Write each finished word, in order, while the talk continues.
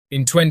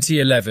In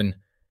 2011,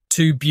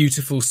 two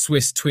beautiful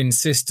Swiss twin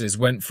sisters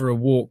went for a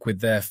walk with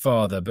their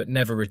father but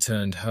never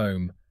returned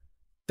home.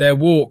 Their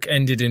walk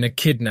ended in a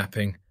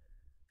kidnapping.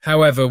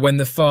 However, when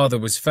the father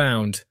was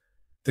found,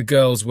 the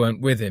girls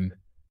weren't with him.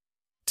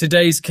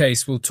 Today's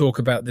case will talk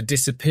about the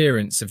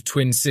disappearance of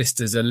twin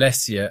sisters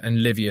Alessia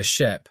and Livia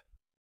Schepp.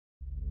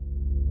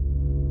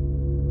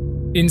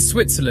 In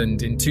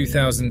Switzerland in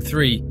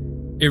 2003,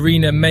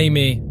 Irina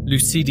Mamie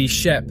Lucidi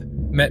Schepp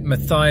met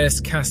Matthias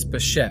Kasper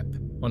Schepp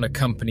on a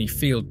company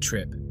field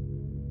trip.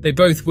 They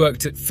both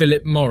worked at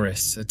Philip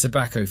Morris, a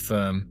tobacco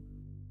firm.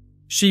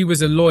 She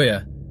was a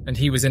lawyer and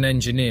he was an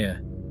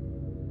engineer.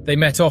 They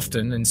met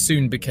often and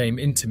soon became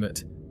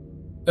intimate.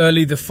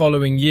 Early the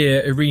following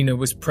year, Irina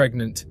was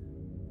pregnant.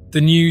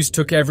 The news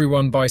took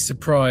everyone by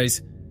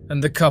surprise,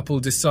 and the couple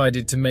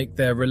decided to make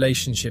their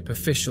relationship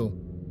official.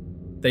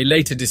 They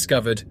later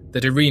discovered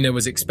that Irina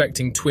was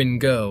expecting twin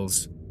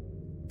girls.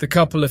 The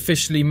couple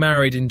officially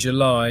married in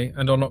July,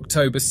 and on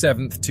October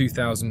 7,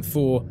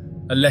 2004,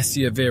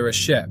 Alessia Vera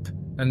Schepp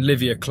and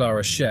Livia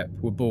Clara Schepp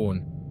were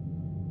born.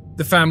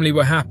 The family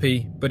were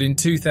happy, but in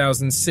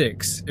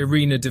 2006,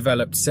 Irina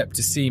developed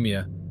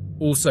septicemia,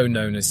 also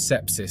known as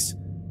sepsis.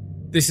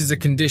 This is a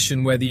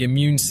condition where the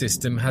immune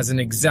system has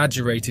an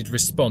exaggerated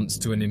response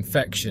to an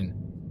infection.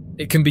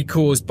 It can be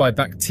caused by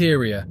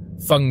bacteria,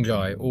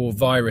 fungi, or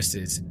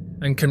viruses,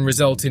 and can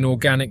result in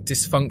organic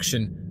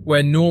dysfunction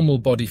where normal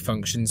body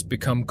functions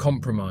become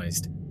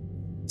compromised.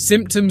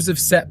 Symptoms of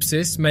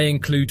sepsis may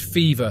include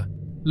fever,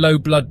 low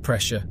blood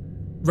pressure,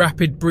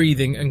 rapid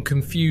breathing, and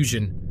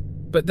confusion,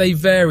 but they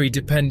vary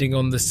depending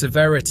on the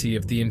severity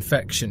of the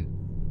infection.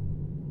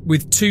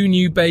 With two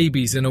new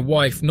babies and a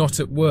wife not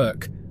at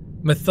work,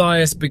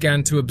 Matthias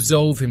began to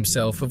absolve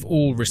himself of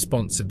all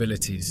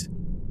responsibilities.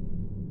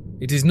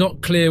 It is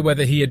not clear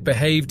whether he had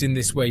behaved in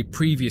this way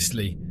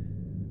previously,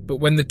 but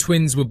when the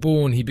twins were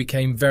born he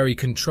became very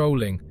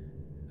controlling,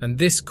 and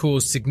this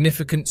caused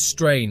significant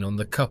strain on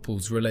the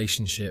couple's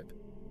relationship.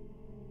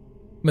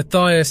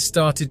 Matthias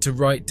started to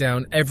write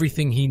down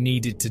everything he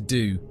needed to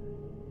do,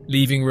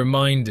 leaving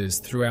reminders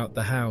throughout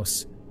the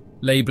house,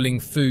 labeling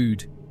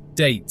food,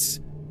 dates,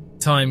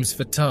 times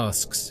for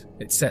tasks,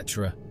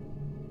 etc.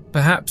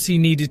 Perhaps he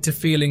needed to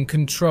feel in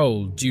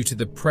control due to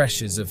the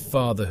pressures of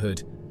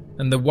fatherhood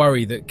and the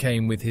worry that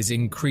came with his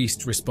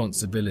increased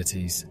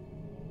responsibilities.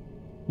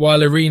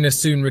 While Irina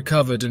soon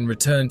recovered and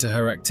returned to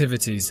her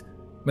activities,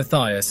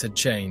 Matthias had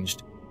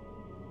changed.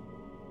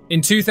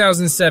 In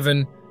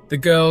 2007, the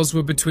girls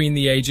were between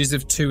the ages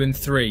of 2 and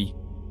 3.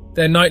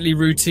 Their nightly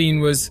routine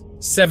was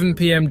 7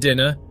 p.m.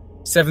 dinner,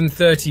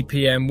 7:30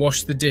 p.m.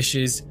 wash the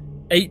dishes,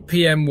 8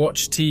 p.m.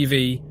 watch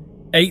TV,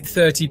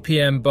 8:30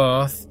 p.m.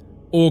 bath,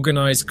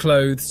 organize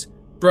clothes,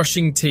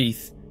 brushing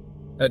teeth.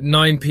 At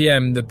 9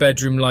 p.m. the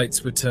bedroom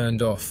lights were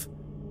turned off.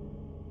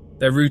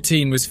 Their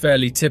routine was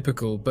fairly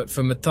typical, but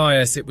for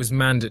Matthias it was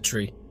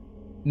mandatory.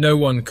 No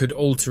one could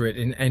alter it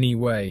in any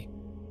way.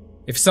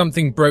 If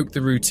something broke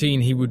the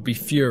routine, he would be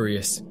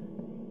furious.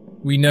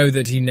 We know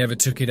that he never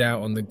took it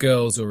out on the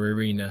girls or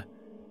Irina,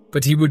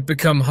 but he would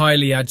become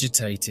highly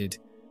agitated,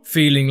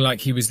 feeling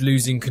like he was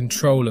losing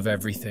control of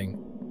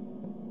everything.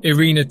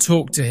 Irina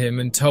talked to him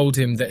and told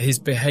him that his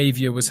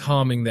behavior was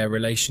harming their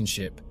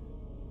relationship.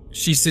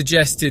 She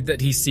suggested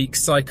that he seek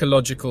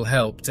psychological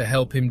help to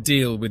help him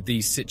deal with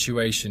these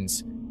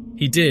situations.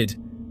 He did,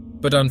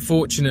 but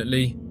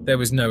unfortunately, there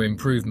was no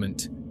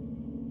improvement.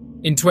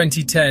 In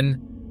 2010,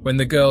 when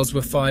the girls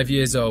were 5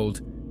 years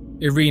old,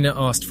 Irina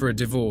asked for a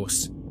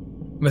divorce.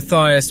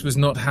 Matthias was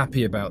not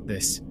happy about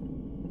this.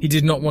 He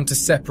did not want to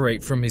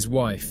separate from his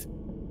wife.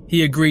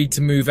 He agreed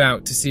to move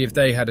out to see if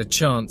they had a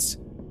chance,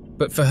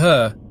 but for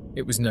her,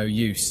 it was no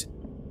use.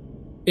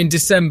 In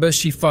December,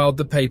 she filed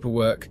the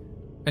paperwork,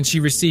 and she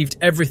received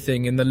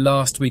everything in the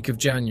last week of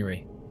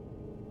January.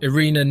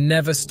 Irina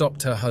never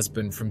stopped her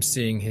husband from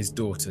seeing his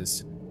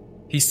daughters.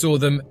 He saw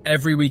them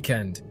every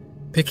weekend,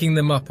 picking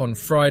them up on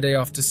Friday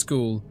after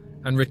school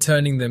and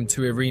returning them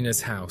to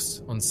Irina's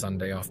house on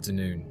Sunday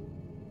afternoon.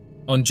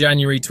 On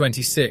January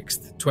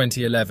 26,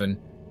 2011,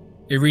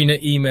 Irina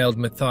emailed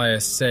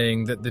Matthias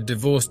saying that the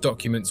divorce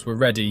documents were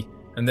ready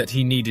and that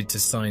he needed to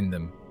sign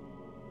them.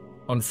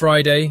 On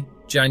Friday,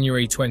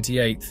 January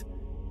 28th,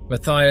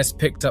 Matthias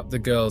picked up the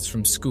girls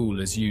from school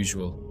as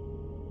usual.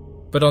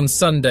 But on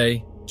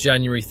Sunday,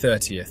 January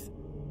 30th,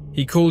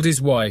 he called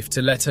his wife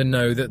to let her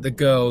know that the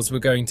girls were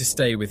going to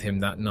stay with him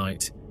that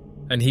night,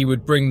 and he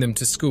would bring them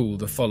to school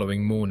the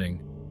following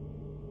morning.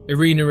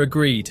 Irina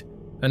agreed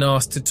and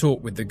asked to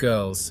talk with the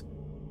girls.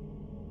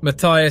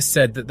 Matthias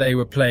said that they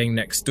were playing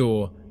next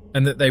door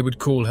and that they would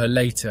call her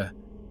later.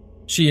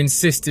 She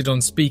insisted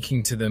on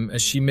speaking to them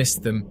as she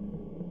missed them,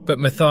 but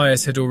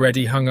Matthias had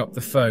already hung up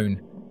the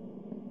phone.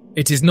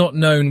 It is not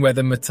known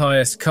whether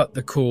Matthias cut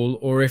the call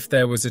or if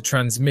there was a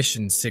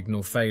transmission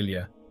signal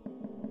failure.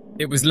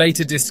 It was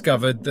later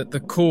discovered that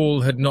the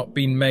call had not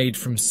been made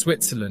from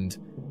Switzerland,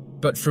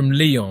 but from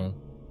Lyon,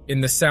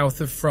 in the south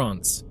of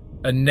France,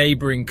 a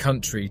neighbouring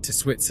country to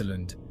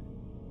Switzerland.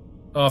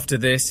 After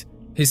this,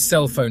 his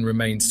cell phone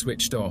remained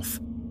switched off.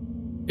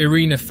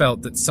 Irina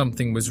felt that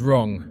something was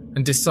wrong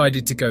and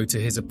decided to go to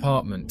his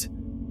apartment.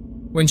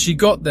 When she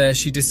got there,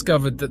 she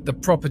discovered that the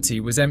property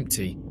was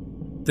empty.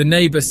 The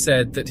neighbor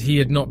said that he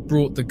had not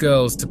brought the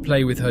girls to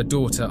play with her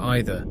daughter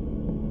either.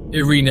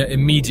 Irina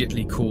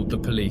immediately called the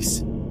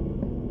police.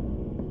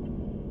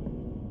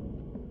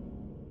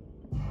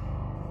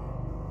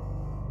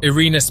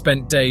 Irina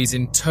spent days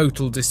in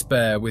total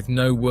despair with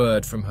no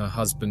word from her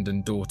husband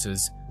and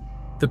daughters.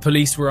 The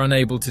police were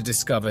unable to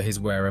discover his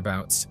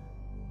whereabouts.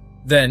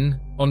 Then,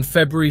 on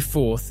February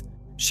 4th,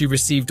 she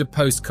received a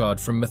postcard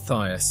from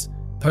Matthias,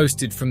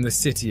 posted from the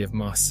city of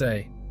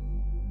Marseille.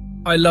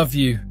 "I love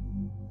you.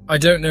 I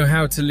don't know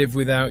how to live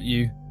without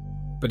you,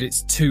 but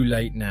it's too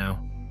late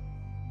now."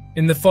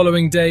 In the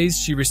following days,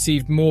 she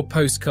received more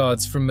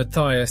postcards from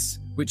Matthias,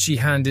 which she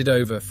handed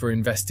over for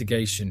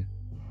investigation.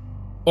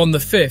 On the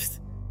 5th,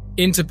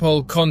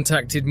 Interpol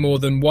contacted more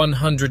than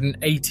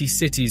 180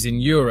 cities in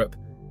Europe,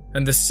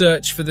 and the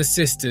search for the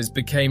sisters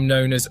became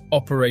known as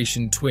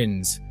Operation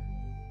Twins.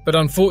 But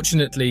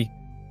unfortunately,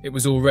 it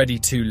was already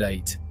too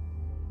late.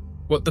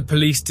 What the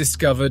police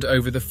discovered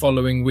over the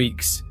following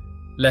weeks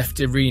left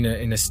Irina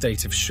in a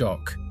state of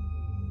shock.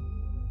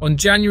 On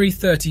January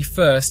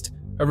 31st,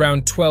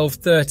 around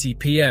 12:30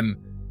 p.m,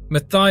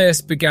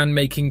 Matthias began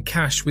making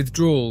cash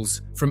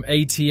withdrawals from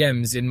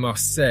ATMs in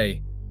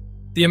Marseille.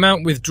 The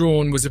amount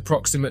withdrawn was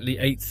approximately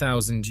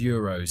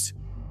 €8,000.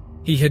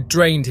 He had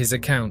drained his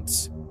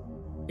accounts.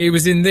 It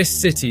was in this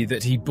city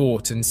that he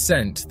bought and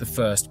sent the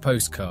first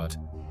postcard.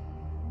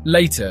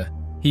 Later,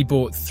 he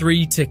bought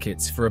 3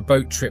 tickets for a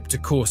boat trip to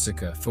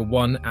Corsica for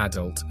 1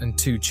 adult and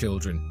 2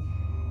 children.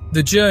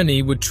 The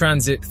journey would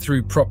transit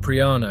through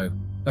Propriano,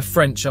 a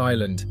French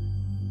island.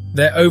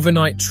 Their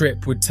overnight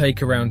trip would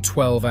take around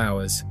 12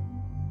 hours.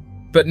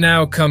 But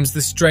now comes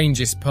the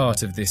strangest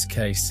part of this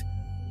case.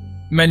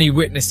 Many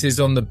witnesses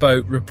on the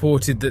boat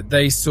reported that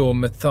they saw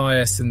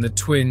Matthias and the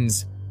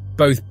twins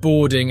both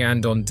boarding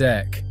and on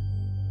deck.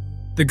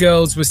 The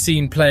girls were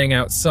seen playing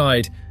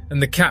outside,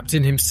 and the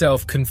captain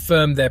himself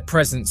confirmed their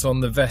presence on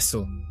the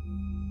vessel.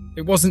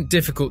 It wasn't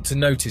difficult to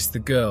notice the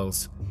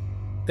girls.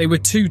 They were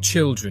 2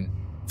 children,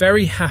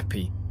 very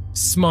happy,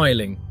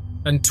 smiling,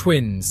 and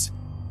twins.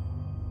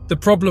 The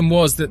problem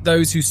was that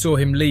those who saw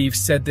him leave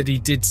said that he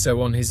did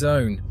so on his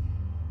own.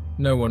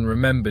 No one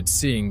remembered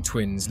seeing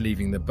twins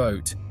leaving the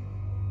boat.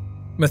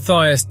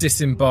 Matthias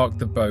disembarked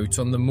the boat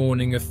on the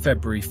morning of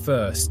February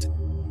 1st.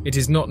 It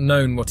is not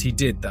known what he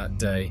did that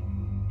day.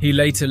 He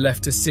later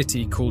left a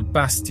city called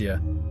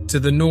Bastia, to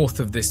the north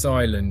of this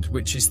island,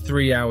 which is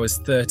 3 hours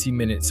 30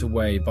 minutes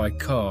away by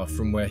car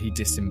from where he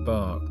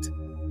disembarked.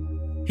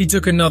 He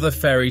took another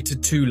ferry to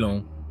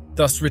Toulon,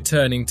 thus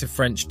returning to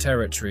French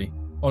territory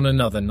on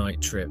another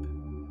night trip.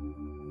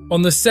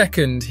 On the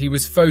 2nd, he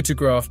was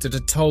photographed at a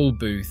toll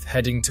booth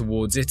heading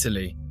towards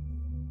Italy.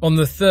 On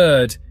the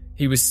 3rd,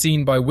 he was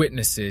seen by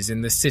witnesses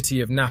in the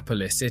city of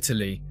Naples,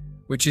 Italy,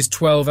 which is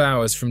 12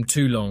 hours from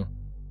Toulon.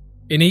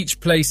 In each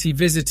place he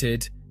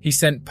visited, he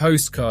sent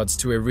postcards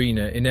to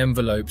Irina in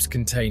envelopes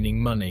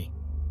containing money.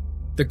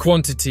 The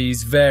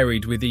quantities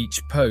varied with each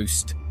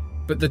post,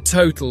 but the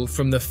total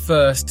from the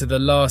first to the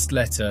last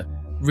letter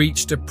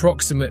reached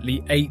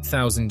approximately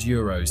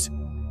 €8,000,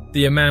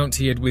 the amount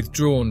he had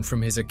withdrawn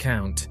from his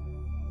account.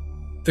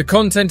 The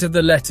content of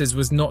the letters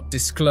was not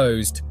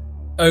disclosed,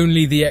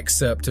 only the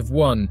excerpt of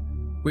one,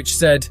 which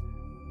said,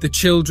 "The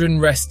children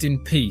rest in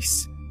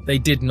peace, they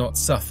did not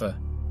suffer."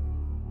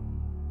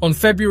 On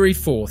February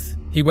 4th,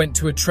 he went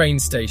to a train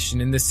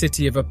station in the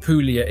city of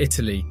Apulia,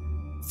 Italy,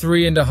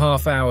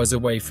 3.5 hours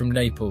away from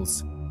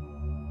Naples.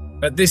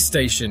 At this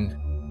station,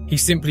 he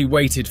simply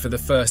waited for the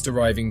first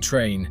arriving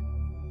train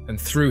and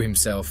threw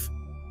himself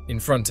in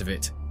front of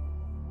it.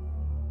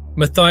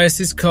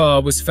 Matthias's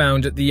car was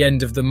found at the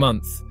end of the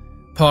month,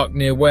 parked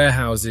near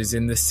warehouses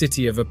in the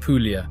city of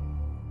Apulia.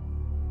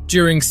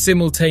 During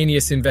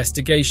simultaneous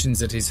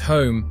investigations at his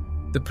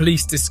home, the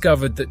police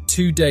discovered that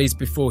 2 days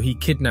before he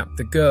kidnapped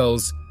the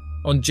girls,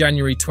 on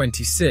January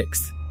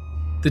 26th,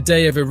 the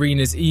day of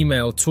Irina's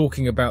email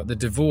talking about the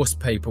divorce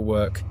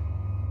paperwork,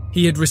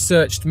 he had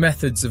researched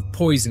methods of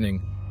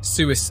poisoning,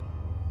 suicide,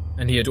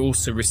 and he had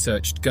also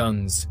researched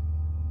guns.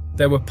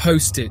 There were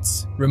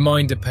post-its,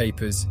 reminder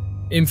papers,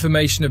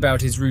 information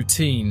about his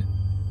routine.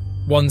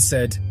 One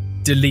said,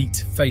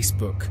 "Delete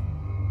Facebook."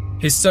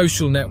 His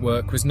social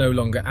network was no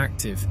longer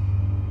active.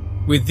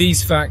 With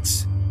these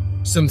facts,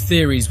 some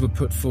theories were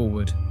put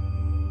forward.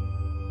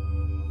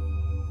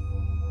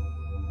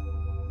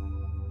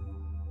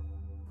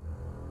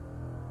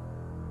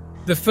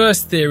 The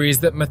first theory is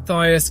that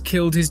Matthias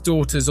killed his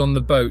daughters on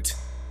the boat,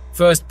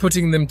 first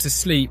putting them to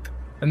sleep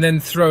and then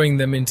throwing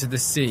them into the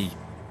sea.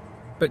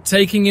 But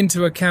taking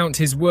into account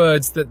his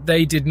words that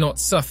they did not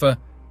suffer,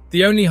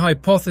 the only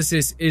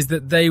hypothesis is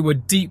that they were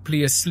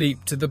deeply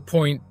asleep to the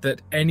point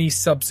that any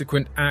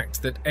subsequent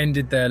act that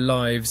ended their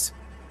lives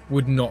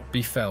would not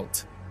be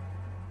felt.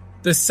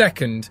 The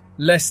second,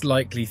 less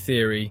likely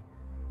theory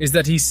is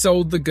that he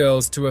sold the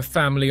girls to a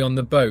family on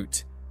the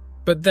boat,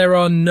 but there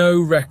are no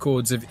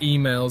records of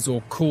emails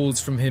or calls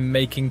from him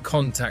making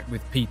contact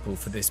with people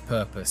for this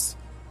purpose.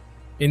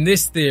 In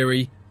this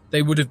theory,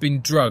 they would have been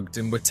drugged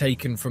and were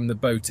taken from the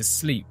boat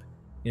asleep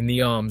in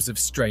the arms of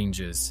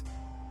strangers.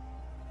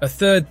 A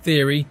third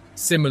theory,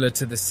 similar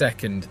to the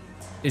second,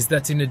 is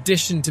that in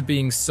addition to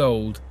being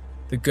sold,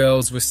 the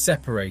girls were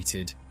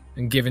separated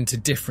and given to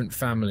different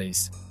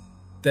families.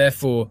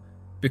 Therefore,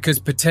 because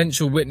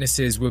potential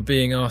witnesses were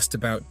being asked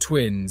about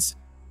twins,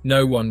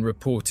 no one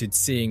reported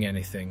seeing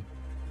anything.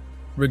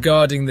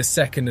 Regarding the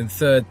second and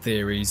third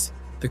theories,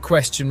 the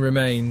question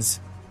remains,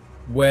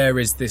 where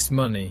is this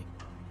money?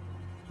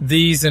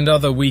 These and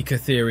other weaker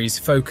theories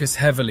focus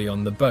heavily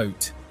on the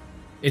boat.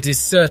 It is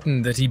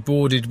certain that he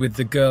boarded with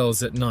the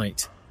girls at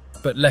night,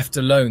 but left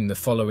alone the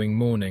following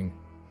morning.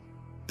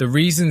 The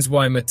reasons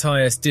why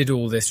Matthias did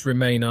all this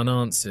remain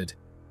unanswered.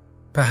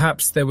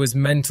 Perhaps there was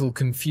mental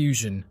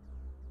confusion.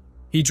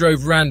 He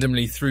drove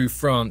randomly through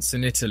France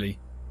and Italy,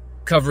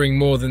 covering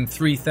more than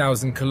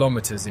 3,000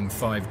 kilometers in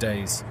 5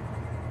 days,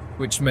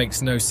 which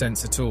makes no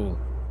sense at all.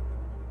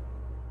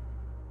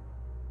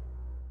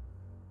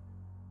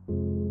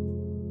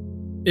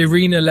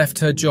 Irina left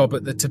her job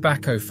at the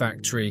tobacco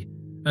factory,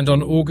 and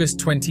on August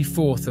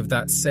 24th of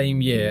that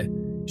same year,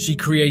 she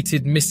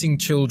created Missing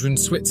Children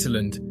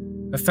Switzerland,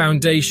 a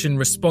foundation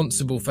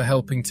responsible for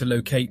helping to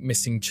locate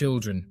missing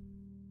children.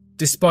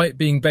 Despite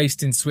being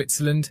based in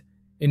Switzerland,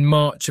 in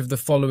March of the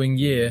following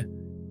year,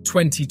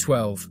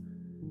 2012,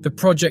 the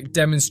project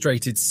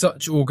demonstrated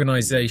such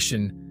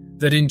organisation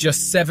that in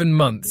just 7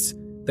 months,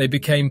 they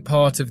became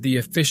part of the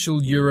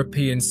official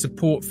European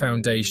support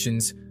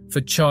foundations for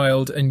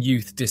child and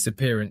youth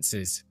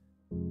disappearances.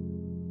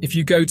 If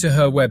you go to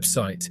her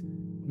website,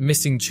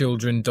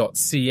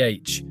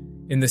 missingchildren.ch,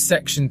 in the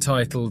section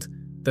titled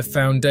The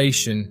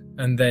Foundation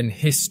and then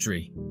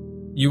History,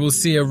 you will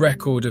see a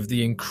record of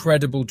the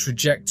incredible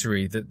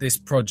trajectory that this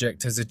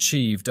project has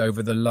achieved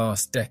over the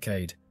last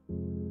decade.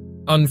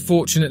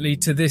 Unfortunately,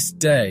 to this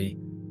day,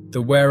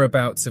 the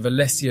whereabouts of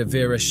Alessia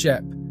Vera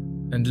Schepp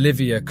and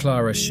Livia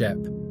Clara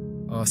Schepp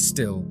are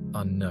still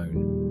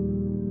unknown.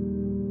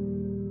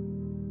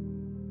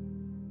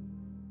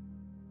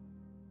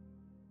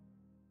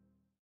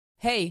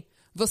 Hey,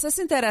 você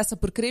se interessa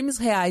por crimes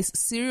reais,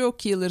 serial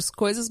killers,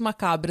 coisas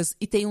macabras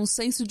e tem um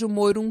senso de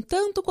humor um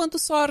tanto quanto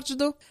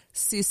sórdido?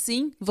 Se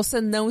sim, você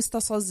não está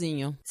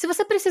sozinho. Se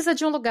você precisa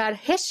de um lugar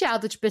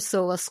recheado de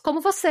pessoas como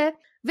você,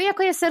 venha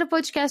conhecer o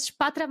podcast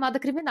Pátria Amada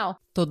Criminal.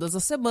 Todas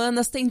as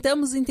semanas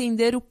tentamos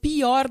entender o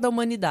pior da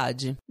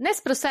humanidade.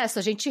 Nesse processo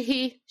a gente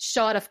ri,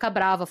 chora, fica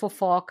brava,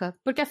 fofoca,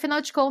 porque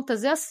afinal de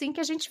contas é assim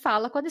que a gente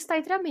fala quando está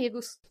entre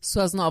amigos.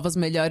 Suas novas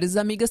melhores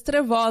amigas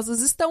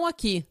trevosas estão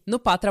aqui no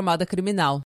Pátria Amada Criminal.